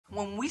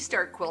when we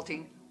start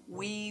quilting,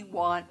 we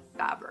want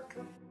fabric.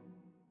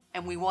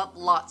 And we want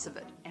lots of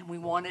it, and we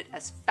want it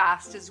as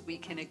fast as we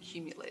can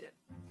accumulate it.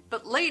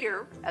 But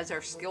later, as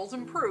our skills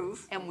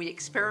improve and we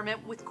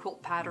experiment with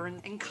quilt pattern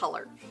and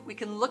color, we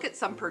can look at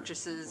some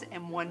purchases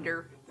and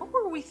wonder, what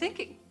were we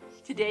thinking?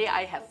 Today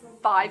I have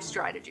 5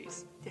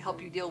 strategies to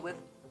help you deal with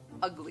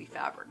ugly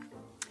fabric.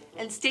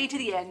 And stay to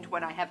the end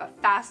when I have a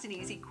fast and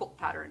easy quilt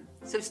pattern.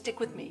 So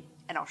stick with me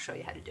and I'll show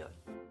you how to do it.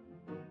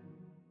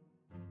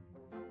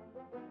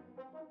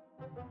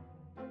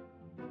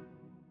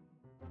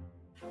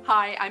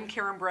 Hi, I'm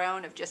Karen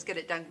Brown of Just Get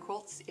It Done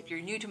Quilts. If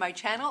you're new to my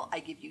channel, I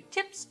give you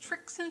tips,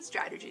 tricks, and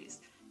strategies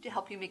to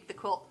help you make the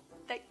quilt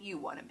that you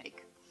want to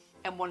make.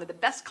 And one of the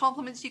best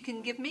compliments you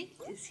can give me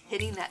is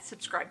hitting that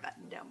subscribe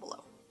button down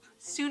below.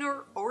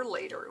 Sooner or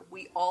later,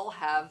 we all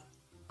have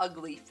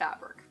ugly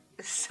fabric.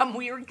 Some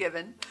we are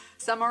given,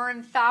 some are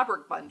in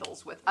fabric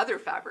bundles with other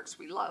fabrics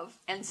we love,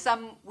 and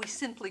some we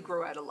simply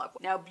grow out of love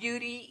with. Now,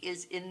 beauty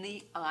is in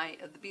the eye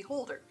of the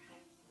beholder.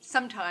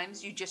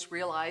 Sometimes you just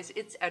realize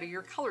it's out of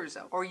your color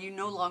zone, or you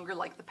no longer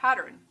like the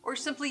pattern, or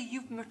simply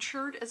you've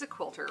matured as a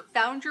quilter,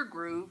 found your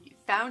groove, you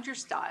found your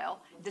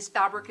style. This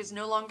fabric is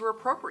no longer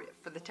appropriate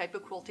for the type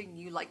of quilting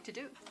you like to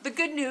do. The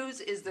good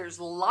news is there's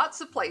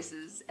lots of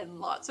places and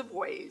lots of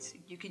ways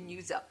you can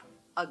use up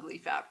ugly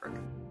fabric.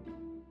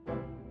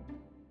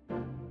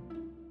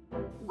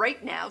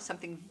 Right now,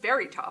 something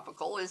very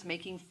topical is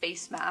making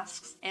face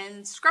masks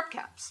and scrub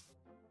caps.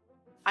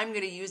 I'm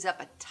going to use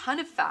up a ton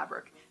of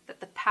fabric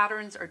that the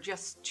patterns are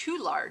just too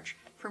large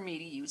for me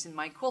to use in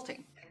my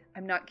quilting.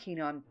 I'm not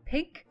keen on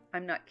pink,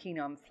 I'm not keen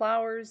on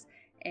flowers,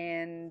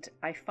 and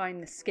I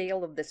find the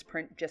scale of this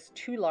print just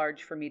too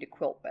large for me to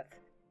quilt with.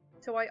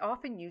 So I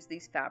often use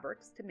these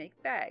fabrics to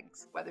make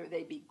bags, whether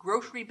they be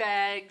grocery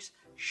bags,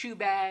 shoe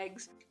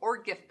bags, or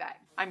gift bags.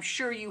 I'm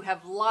sure you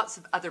have lots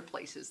of other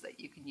places that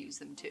you can use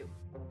them too.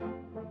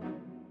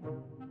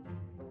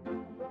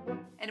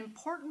 An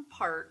important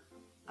part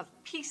of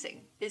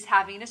piecing is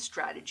having a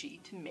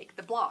strategy to make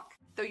the block.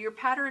 Though your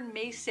pattern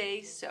may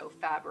say sew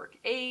fabric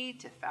A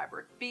to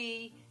fabric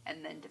B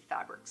and then to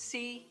fabric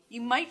C,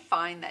 you might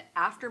find that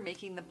after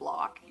making the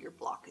block, your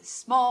block is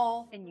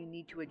small and you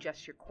need to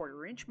adjust your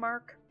 1/4 inch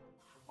mark,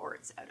 or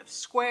it's out of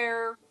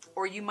square,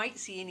 or you might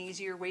see an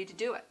easier way to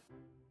do it.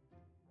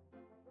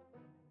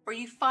 Or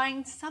you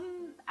find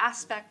some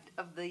aspect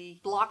of the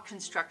block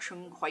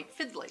construction quite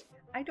fiddly.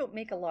 I don't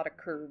make a lot of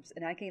curves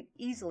and I can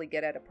easily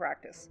get out of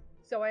practice.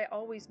 So I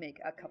always make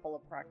a couple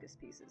of practice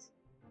pieces.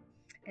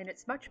 And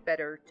it's much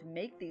better to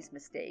make these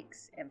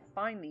mistakes and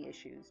find the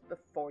issues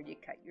before you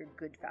cut your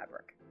good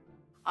fabric.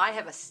 I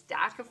have a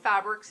stack of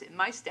fabrics in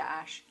my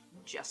stash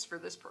just for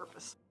this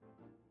purpose.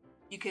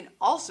 You can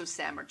also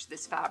sandwich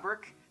this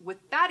fabric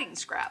with batting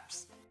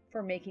scraps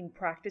for making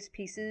practice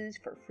pieces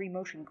for free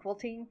motion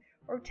quilting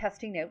or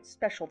testing out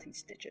specialty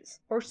stitches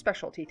or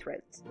specialty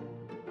threads.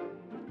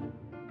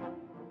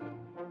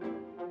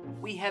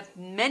 We have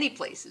many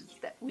places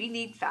that we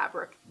need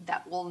fabric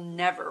that will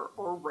never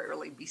or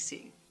rarely be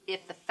seen.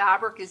 If the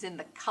fabric is in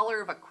the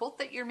color of a quilt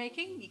that you're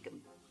making, you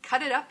can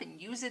cut it up and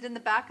use it in the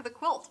back of the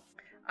quilt.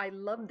 I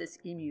love this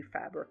emu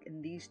fabric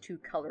in these 2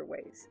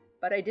 colorways,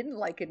 but I didn't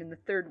like it in the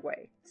 3rd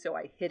way, so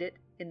I hid it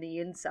in the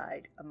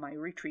inside of my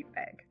retreat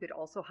bag. You could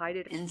also hide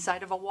it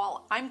inside of a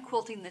wallet. I'm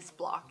quilting this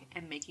block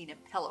and making a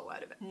pillow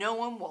out of it. No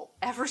one will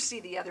ever see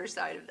the other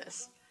side of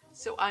this,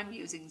 so I'm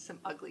using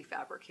some ugly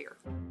fabric here.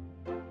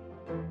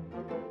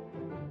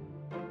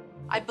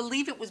 I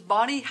believe it was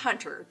Bonnie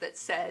Hunter that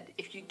said,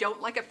 if you don't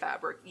like a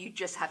fabric, you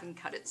just haven't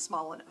cut it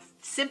small enough.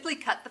 Simply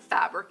cut the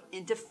fabric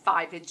into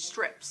 5-inch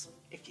strips.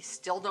 If you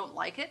still don't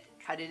like it,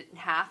 cut it in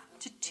half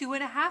to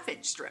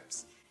 2.5-inch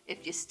strips.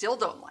 If you still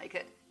don't like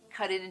it,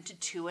 cut it into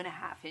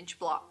 2.5-inch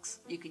blocks.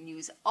 You can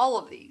use all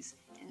of these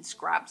in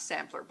scrap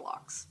sampler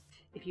blocks.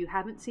 If you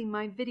haven't seen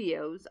my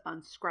videos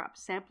on scrap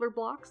sampler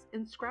blocks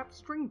and scrap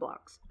string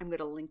blocks, I'm going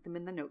to link them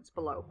in the notes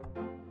below.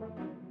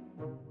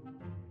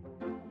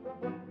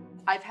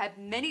 I've had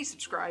many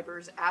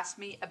subscribers ask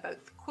me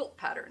about the quilt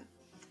pattern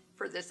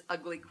for this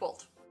ugly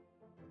quilt.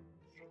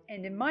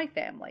 And in my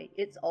family,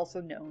 it's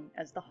also known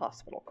as the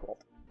hospital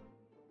quilt.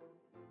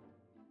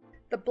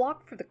 The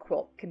block for the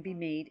quilt can be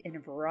made in a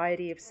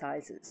variety of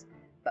sizes,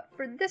 but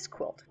for this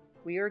quilt,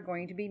 we are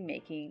going to be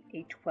making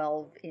a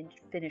 12-inch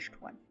finished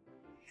one.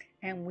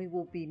 And we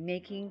will be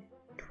making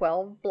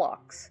 12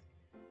 blocks,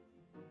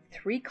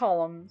 3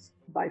 columns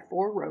by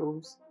 4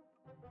 rows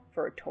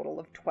for a total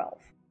of 12.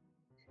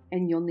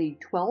 And you'll need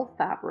 12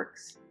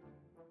 fabrics.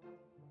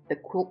 The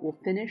quilt will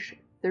finish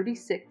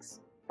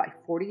 36 by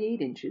 48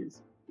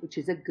 inches, which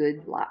is a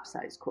good lap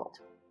size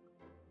quilt.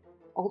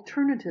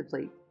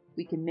 Alternatively,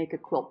 we can make a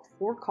quilt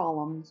 4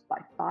 columns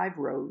by 5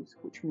 rows,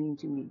 which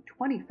means you need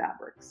 20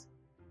 fabrics.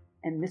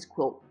 And this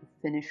quilt will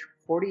finish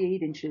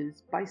 48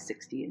 inches by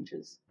 60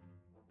 inches.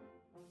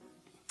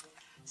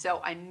 So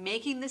I'm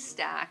making this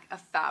stack of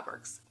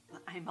fabrics.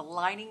 I'm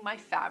aligning my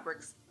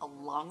fabrics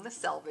along the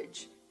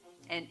selvage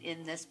and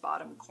in this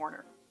bottom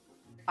corner.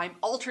 I'm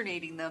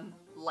alternating them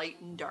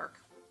light and dark.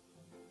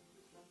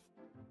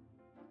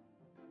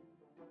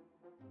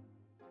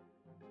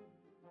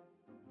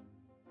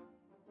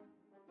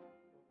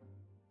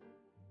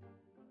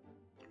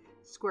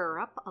 square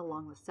up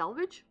along the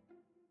selvage,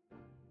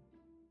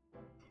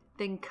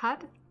 then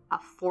cut a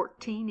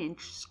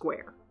 14-inch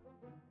square.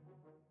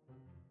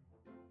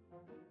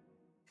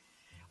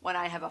 When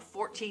I have a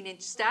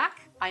 14-inch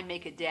stack, I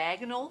make a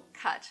diagonal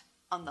cut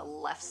on the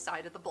left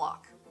side of the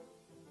block.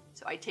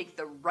 So I take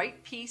the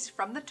right piece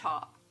from the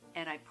top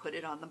and I put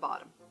it on the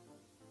bottom.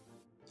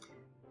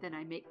 Then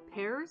I make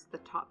pairs, the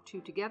top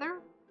two together,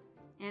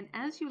 and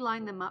as you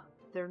line them up,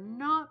 they're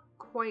not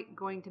quite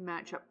going to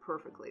match up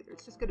perfectly.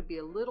 There's just going to be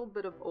a little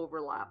bit of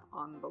overlap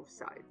on both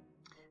sides.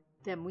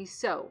 Then we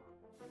sew.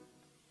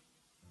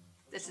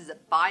 This is a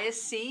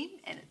bias seam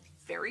and it's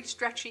very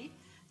stretchy,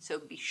 so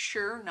be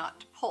sure not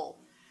to pull.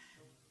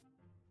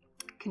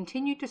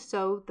 Continue to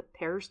sew the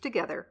pairs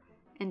together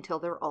until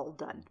they're all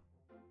done.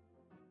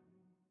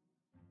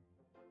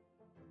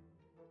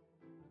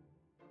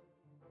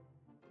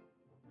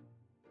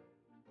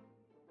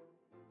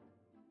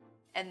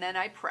 And then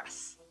I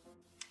press.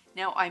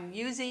 Now I'm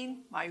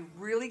using my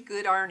really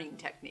good ironing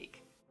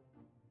technique.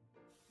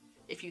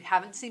 If you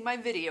haven't seen my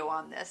video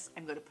on this,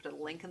 I'm going to put a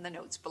link in the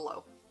notes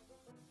below.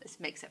 This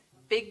makes a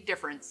big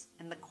difference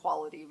in the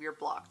quality of your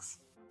blocks.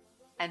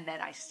 And then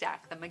I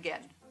stack them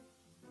again.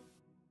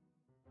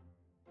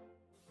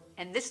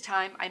 And this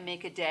time I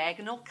make a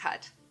diagonal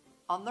cut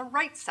on the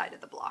right side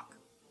of the block.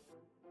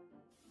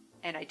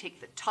 And I take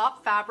the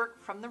top fabric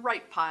from the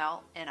right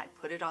pile and I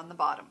put it on the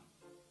bottom.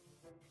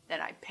 Then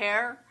I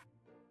pair,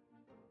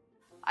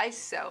 I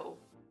sew,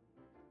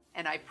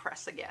 and I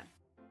press again.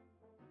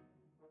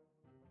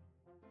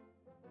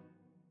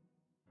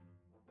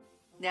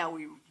 Now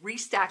we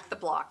restack the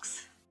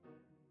blocks.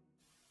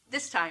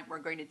 This time we're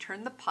going to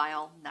turn the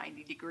pile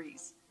 90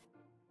 degrees.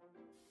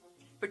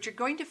 But you're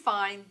going to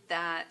find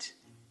that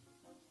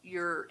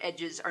your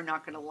edges are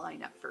not going to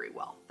line up very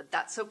well, but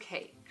that's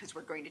okay because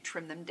we're going to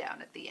trim them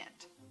down at the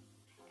end.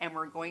 And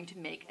we're going to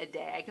make a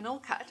diagonal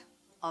cut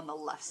on the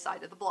left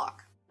side of the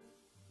block.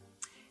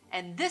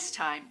 And this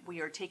time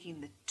we are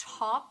taking the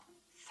top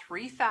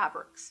 3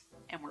 fabrics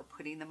and we're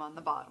putting them on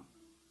the bottom.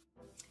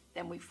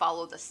 Then we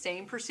follow the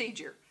same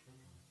procedure.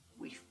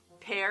 We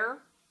pair,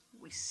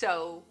 we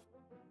sew,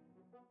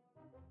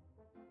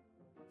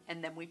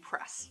 and then we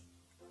press.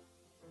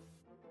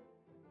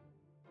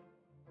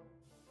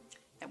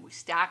 Then we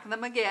stack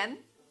them again,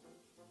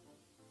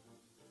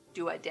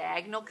 do a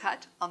diagonal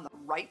cut on the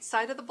right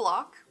side of the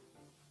block,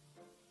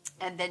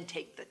 and then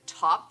take the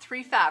top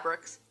 3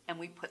 fabrics and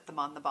we put them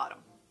on the bottom.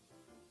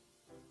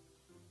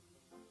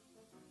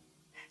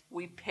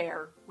 We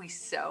pair, we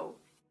sew,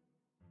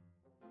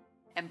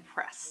 and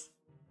press.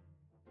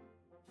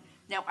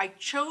 Now I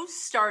chose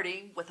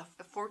starting with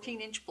a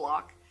 14-inch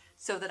block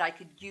so that I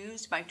could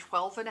use my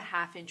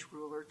 12.5-inch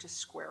ruler to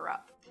square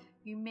up.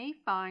 You may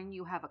find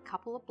you have a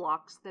couple of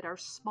blocks that are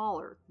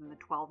smaller than the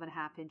 12.5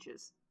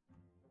 inches.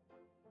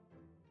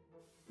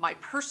 My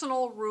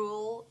personal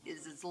rule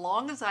is as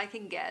long as I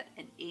can get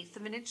an 1/8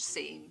 of an inch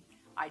seam,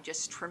 I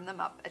just trim them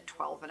up at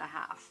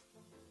 12.5.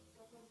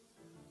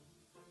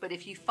 But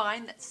if you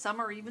find that some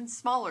are even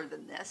smaller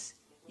than this,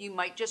 you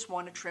might just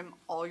want to trim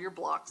all your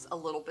blocks a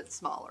little bit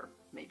smaller,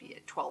 maybe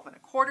at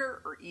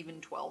 12.25 or even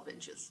 12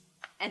 inches.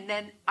 And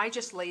then I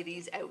just lay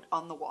these out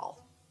on the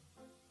wall.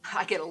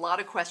 I get a lot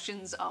of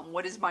questions on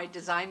what is my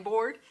design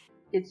board.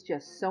 It's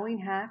just sewing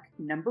hack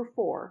number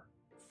 4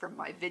 from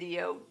my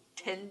video,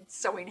 10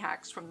 sewing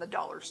hacks from the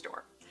dollar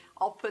store.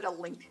 I'll put a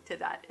link to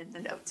that in the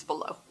notes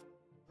below.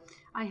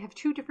 I have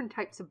 2 different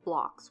types of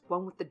blocks,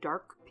 one with the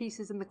dark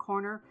pieces in the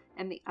corner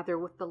and the other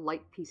with the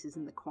light pieces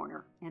in the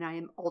corner, and I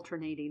am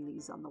alternating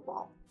these on the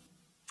wall.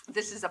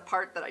 This is a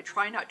part that I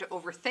try not to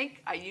overthink.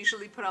 I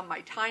usually put on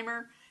my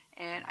timer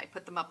and I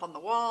put them up on the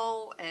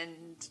wall,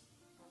 and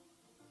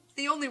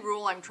the only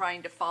rule I'm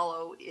trying to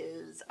follow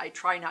is I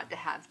try not to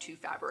have 2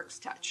 fabrics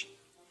touch.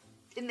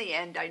 In the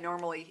end, I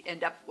normally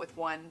end up with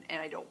one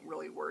and I don't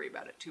really worry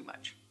about it too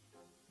much.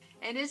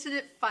 And isn't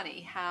it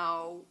funny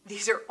how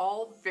these are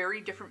all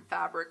very different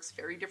fabrics,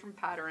 very different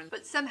patterns,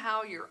 but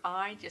somehow your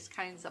eye just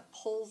kind of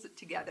pulls it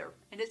together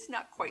and it's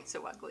not quite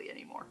so ugly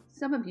anymore.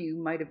 Some of you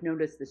might have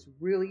noticed this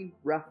really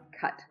rough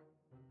cut.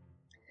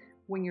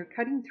 When you're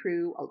cutting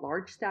through a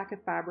large stack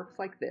of fabrics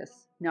like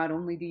this, not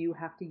only do you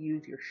have to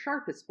use your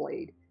sharpest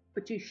blade,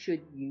 but you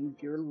should use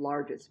your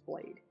largest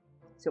blade.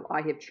 So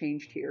I have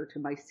changed here to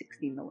my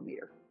 60mm.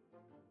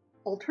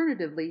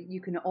 Alternatively, you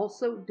can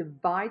also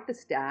divide the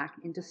stack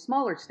into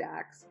smaller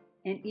stacks,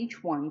 and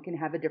each one can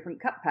have a different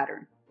cut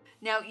pattern.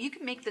 Now you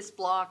can make this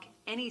block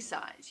any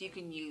size. You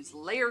can use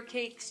layer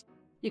cakes.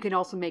 You can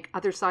also make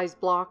other size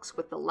blocks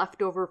with the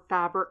leftover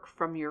fabric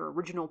from your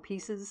original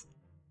pieces.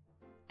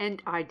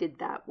 And I did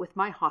that with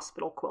my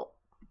hospital quilt.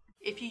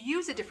 If you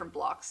use a different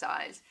block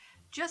size,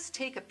 just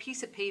take a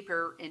piece of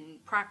paper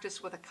and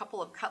practice with a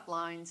couple of cut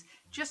lines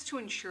just to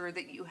ensure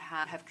that you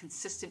have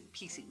consistent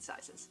piecing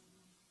sizes.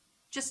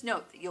 Just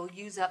note that you'll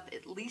use up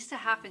at least a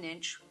 1/2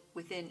 inch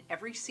within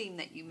every seam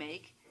that you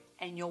make,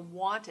 and you'll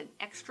want an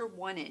extra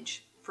 1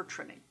 inch for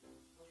trimming.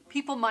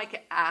 People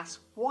might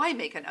ask, why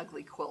make an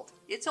ugly quilt?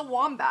 It's a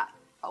wombat.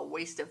 a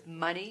waste of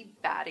money,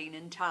 batting,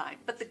 and time.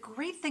 But the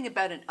great thing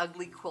about an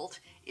ugly quilt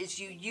is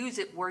you use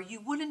it where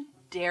you wouldn't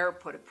dare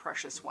put a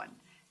precious one.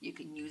 You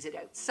can use it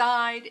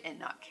outside and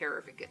not care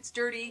if it gets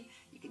dirty.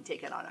 You can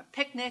take it on a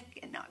picnic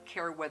and not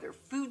care whether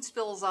food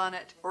spills on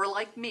it. Or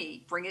like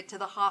me, bring it to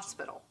the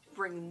hospital.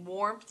 Bring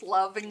warmth,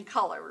 love, and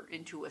color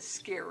into a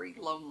scary,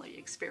 lonely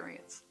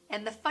experience.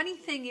 And the funny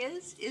thing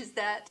is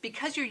that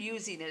because you're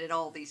using it in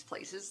all these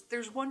places,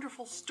 there's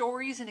wonderful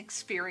stories and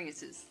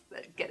experiences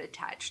that get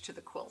attached to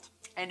the quilt,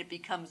 and it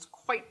becomes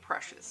quite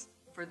precious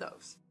for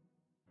those.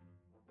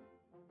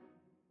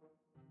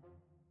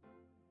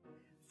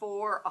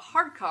 For a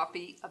hard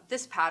copy of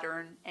this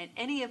pattern and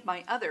any of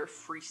my other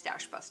free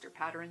STASHBUSTER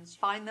patterns,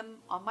 find them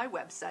on my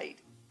website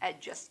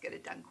at Just Get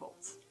It Done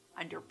Quilts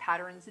under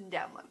Patterns and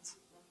Downloads.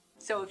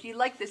 So if you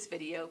like this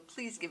video,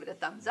 please give it a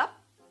thumbs up.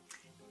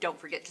 Don't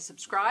forget to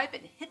subscribe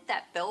and hit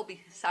that bell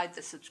beside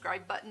the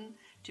subscribe button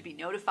to be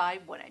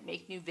notified when I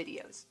make new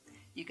videos.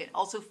 You can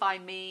also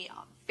find me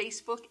on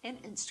Facebook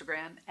and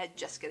Instagram at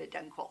Just Get It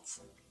Done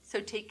Quilts. So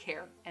take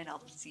care, and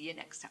I'll see you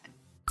next time.